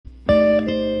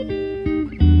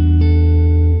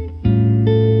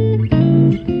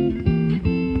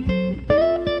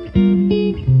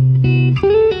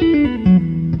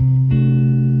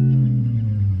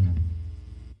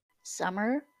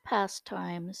Summer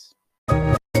Pastimes.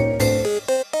 Hi,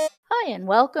 and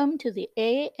welcome to the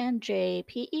A and J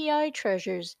PEI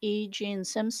Treasures E. Jean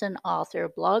Simpson author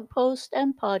blog post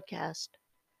and podcast.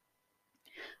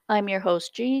 I'm your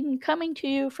host, Jean, coming to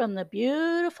you from the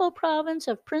beautiful province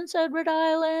of Prince Edward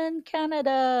Island,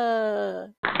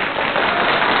 Canada.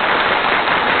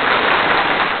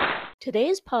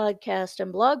 Today's podcast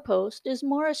and blog post is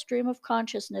more a stream of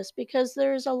consciousness because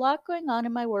there's a lot going on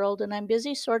in my world and I'm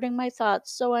busy sorting my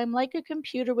thoughts, so I'm like a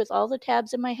computer with all the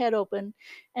tabs in my head open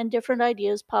and different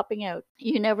ideas popping out.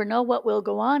 You never know what will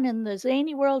go on in the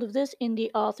zany world of this indie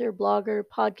author, blogger,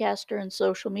 podcaster, and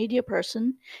social media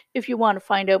person. If you want to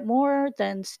find out more,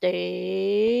 then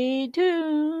stay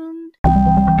tuned.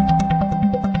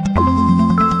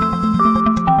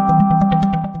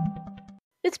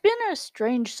 It's been a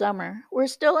strange summer. We're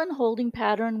still in holding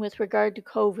pattern with regard to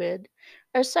COVID.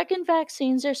 Our second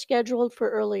vaccines are scheduled for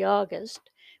early August.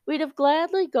 We'd have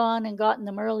gladly gone and gotten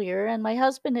them earlier, and my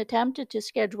husband attempted to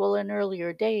schedule an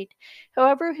earlier date.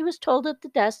 However, he was told at the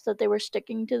desk that they were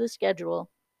sticking to the schedule.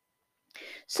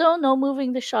 So, no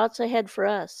moving the shots ahead for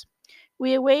us.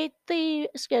 We await the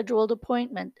scheduled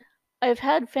appointment. I've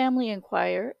had family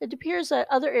inquire. It appears that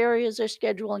other areas are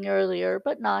scheduling earlier,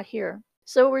 but not here.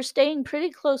 So we're staying pretty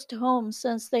close to home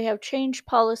since they have changed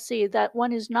policy that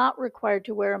one is not required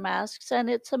to wear masks, and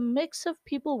it's a mix of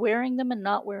people wearing them and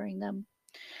not wearing them.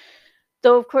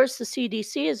 Though, of course, the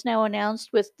CDC has now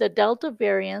announced with the Delta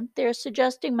variant, they're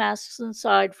suggesting masks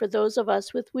inside for those of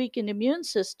us with weakened immune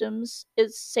systems.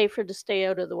 It's safer to stay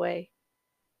out of the way.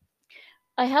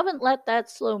 I haven't let that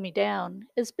slow me down.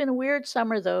 It's been a weird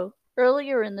summer, though.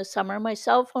 Earlier in the summer, my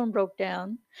cell phone broke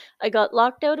down. I got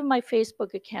locked out of my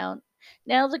Facebook account.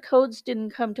 Now the codes didn't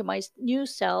come to my new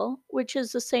cell, which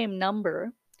is the same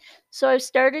number. So I've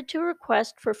started to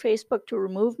request for Facebook to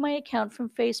remove my account from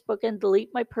Facebook and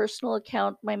delete my personal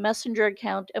account, my Messenger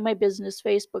account, and my business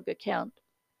Facebook account.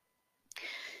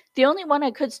 The only one I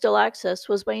could still access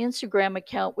was my Instagram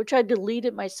account, which I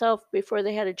deleted myself before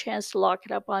they had a chance to lock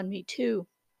it up on me, too.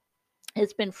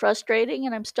 It's been frustrating,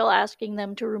 and I'm still asking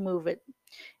them to remove it.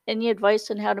 Any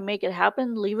advice on how to make it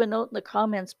happen? Leave a note in the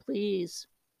comments, please.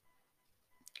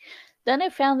 Then I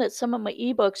found that some of my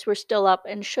ebooks were still up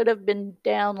and should have been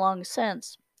down long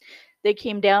since. They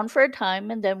came down for a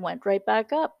time and then went right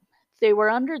back up. They were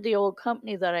under the old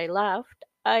company that I left.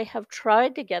 I have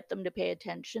tried to get them to pay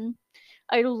attention.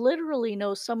 I literally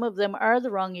know some of them are the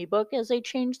wrong ebook as they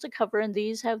changed the cover and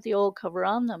these have the old cover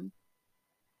on them.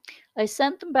 I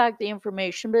sent them back the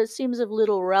information, but it seems of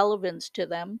little relevance to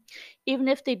them. Even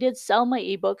if they did sell my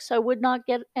ebooks, I would not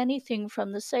get anything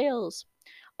from the sales.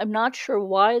 I'm not sure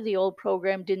why the old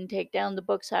program didn't take down the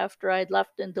books after I'd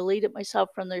left and deleted myself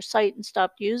from their site and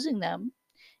stopped using them.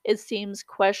 It seems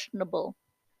questionable.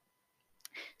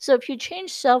 So if you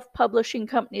change self-publishing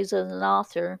companies as an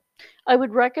author, I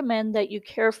would recommend that you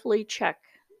carefully check.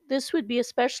 This would be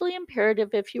especially imperative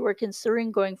if you are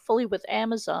considering going fully with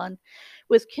Amazon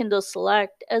with Kindle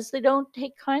Select, as they don't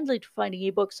take kindly to finding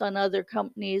ebooks on other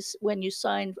companies when you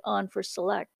sign on for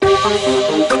Select.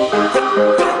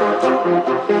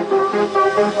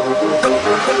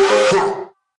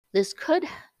 This could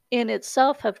in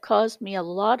itself have caused me a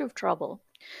lot of trouble.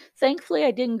 Thankfully,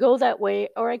 I didn't go that way,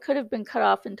 or I could have been cut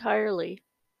off entirely.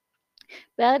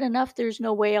 Bad enough there's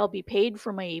no way I'll be paid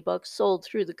for my ebooks sold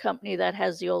through the company that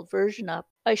has the old version up.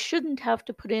 I shouldn't have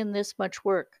to put in this much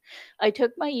work. I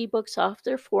took my ebooks off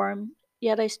their forum,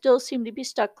 yet I still seem to be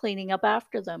stuck cleaning up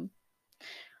after them.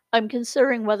 I'm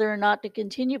considering whether or not to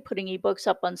continue putting ebooks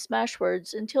up on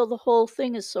Smashwords until the whole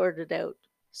thing is sorted out.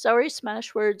 Sorry,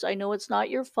 Smashwords, I know it's not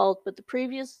your fault, but the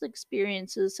previous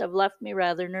experiences have left me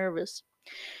rather nervous.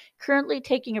 Currently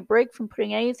taking a break from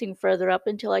putting anything further up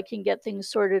until I can get things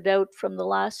sorted out from the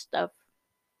last stuff.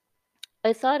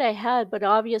 I thought I had, but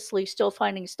obviously still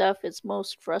finding stuff is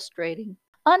most frustrating.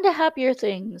 On to happier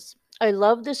things. I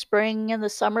love the spring and the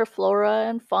summer flora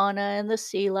and fauna and the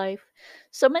sea life.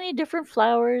 So many different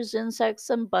flowers, insects,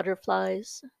 and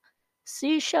butterflies.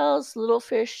 Seashells, little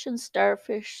fish, and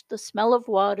starfish, the smell of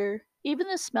water, even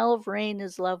the smell of rain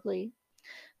is lovely.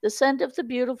 The scent of the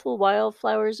beautiful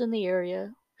wildflowers in the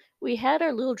area. We had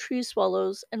our little tree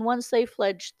swallows, and once they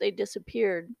fledged, they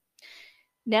disappeared.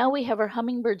 Now we have our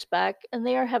hummingbirds back, and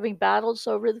they are having battles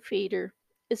over the feeder.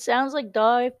 It sounds like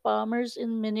dive bombers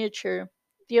in miniature.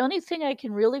 The only thing I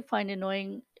can really find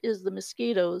annoying is the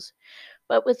mosquitoes,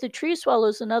 but with the tree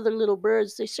swallows and other little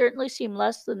birds, they certainly seem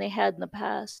less than they had in the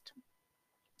past.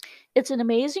 It's an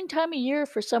amazing time of year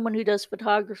for someone who does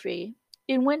photography.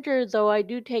 In winter, though I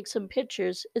do take some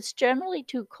pictures, it's generally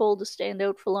too cold to stand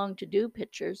out for long to do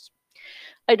pictures.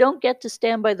 I don't get to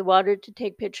stand by the water to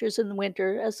take pictures in the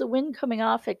winter, as the wind coming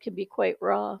off it can be quite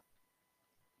raw.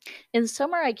 In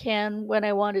summer, I can, when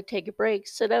I want to take a break,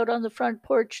 sit out on the front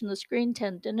porch in the screen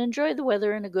tent and enjoy the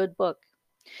weather and a good book.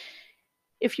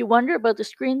 If you wonder about the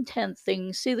screen tent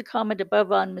thing, see the comment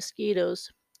above on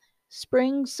mosquitoes.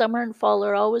 Spring, summer, and fall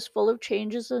are always full of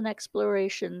changes and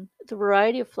exploration. The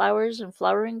variety of flowers and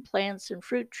flowering plants and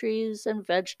fruit trees and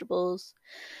vegetables.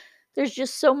 There's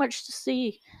just so much to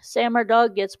see. Sam, our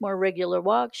dog, gets more regular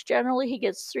walks. Generally, he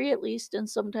gets 3 at least, and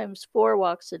sometimes 4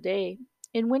 walks a day.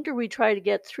 In winter, we try to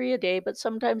get 3 a day, but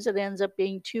sometimes it ends up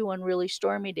being 2 on really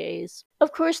stormy days.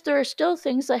 Of course, there are still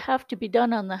things that have to be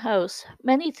done on the house.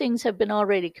 Many things have been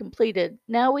already completed.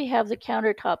 Now we have the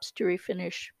countertops to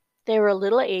refinish. They are a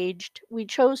little aged. We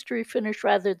chose to refinish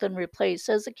rather than replace,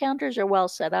 as the counters are well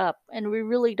set up, and we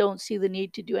really don't see the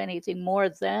need to do anything more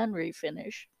than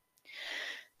refinish.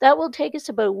 That will take us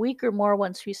about a week or more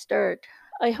once we start.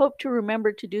 I hope to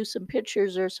remember to do some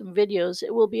pictures or some videos.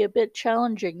 It will be a bit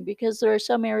challenging because there are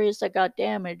some areas that got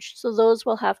damaged, so those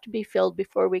will have to be filled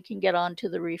before we can get on to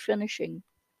the refinishing.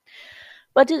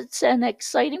 But it's an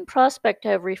exciting prospect to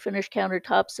have refinished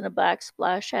countertops and a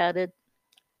backsplash added.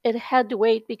 It had to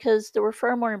wait because there were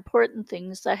far more important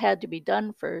things that had to be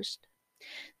done first.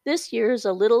 This year is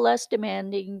a little less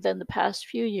demanding than the past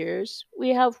few years. We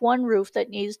have one roof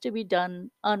that needs to be done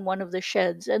on one of the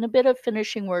sheds and a bit of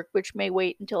finishing work which may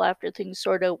wait until after things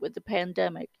sort out with the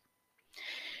pandemic.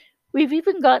 We've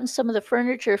even gotten some of the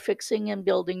furniture fixing and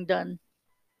building done.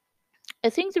 I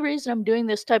think the reason I'm doing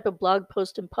this type of blog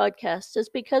post and podcast is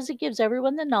because it gives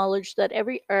everyone the knowledge that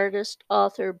every artist,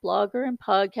 author, blogger, and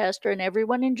podcaster, and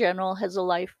everyone in general has a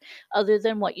life other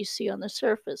than what you see on the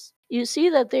surface. You see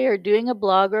that they are doing a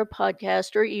blog or a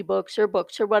podcast or ebooks or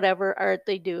books or whatever art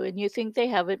they do, and you think they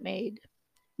have it made.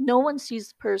 No one sees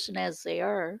the person as they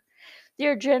are. They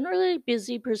are generally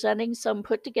busy presenting some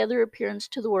put together appearance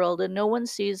to the world, and no one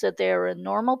sees that they are a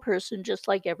normal person just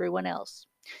like everyone else.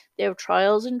 They have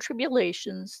trials and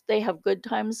tribulations, they have good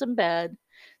times and bad.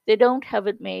 They don't have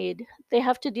it made. They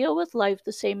have to deal with life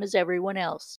the same as everyone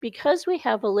else. Because we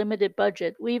have a limited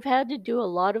budget, we've had to do a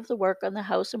lot of the work on the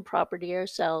house and property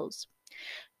ourselves.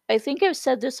 I think I've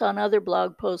said this on other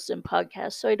blog posts and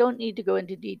podcasts, so I don't need to go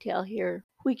into detail here.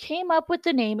 We came up with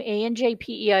the name A&J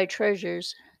PEI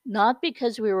Treasures, not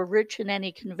because we were rich in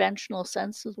any conventional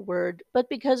sense of the word, but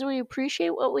because we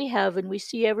appreciate what we have and we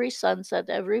see every sunset,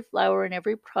 every flower, and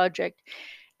every project,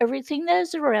 everything that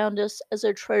is around us as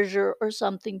a treasure or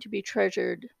something to be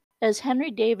treasured. As Henry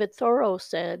David Thoreau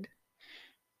said,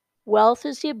 wealth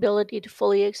is the ability to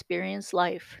fully experience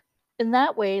life. In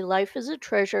that way, life is a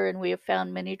treasure, and we have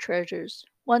found many treasures.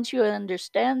 Once you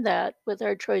understand that, with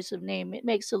our choice of name, it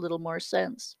makes a little more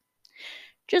sense.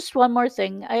 Just one more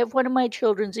thing. I have one of my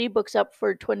children's ebooks up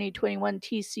for 2021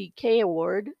 TCK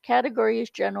Award. Category is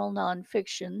general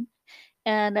nonfiction,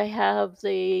 and I have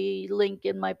the link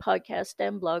in my podcast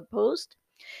and blog post.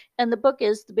 And the book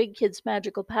is The Big Kid's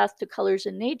Magical Path to Colors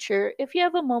in Nature. If you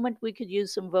have a moment, we could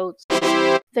use some votes.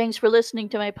 Thanks for listening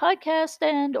to my podcast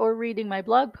and or reading my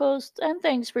blog posts, and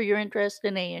thanks for your interest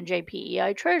in A&J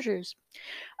PEI Treasures.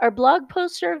 Our blog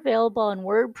posts are available on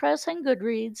WordPress and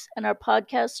Goodreads, and our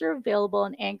podcasts are available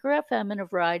on Anchor FM in a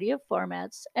variety of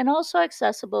formats, and also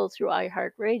accessible through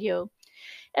iHeartRadio.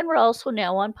 And we're also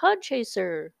now on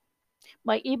Podchaser.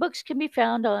 My ebooks can be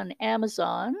found on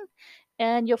Amazon,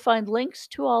 and you'll find links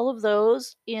to all of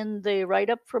those in the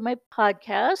write up for my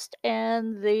podcast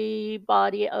and the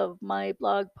body of my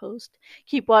blog post.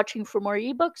 Keep watching for more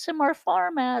ebooks and more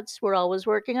formats. We're always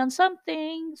working on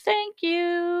something. Thank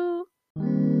you.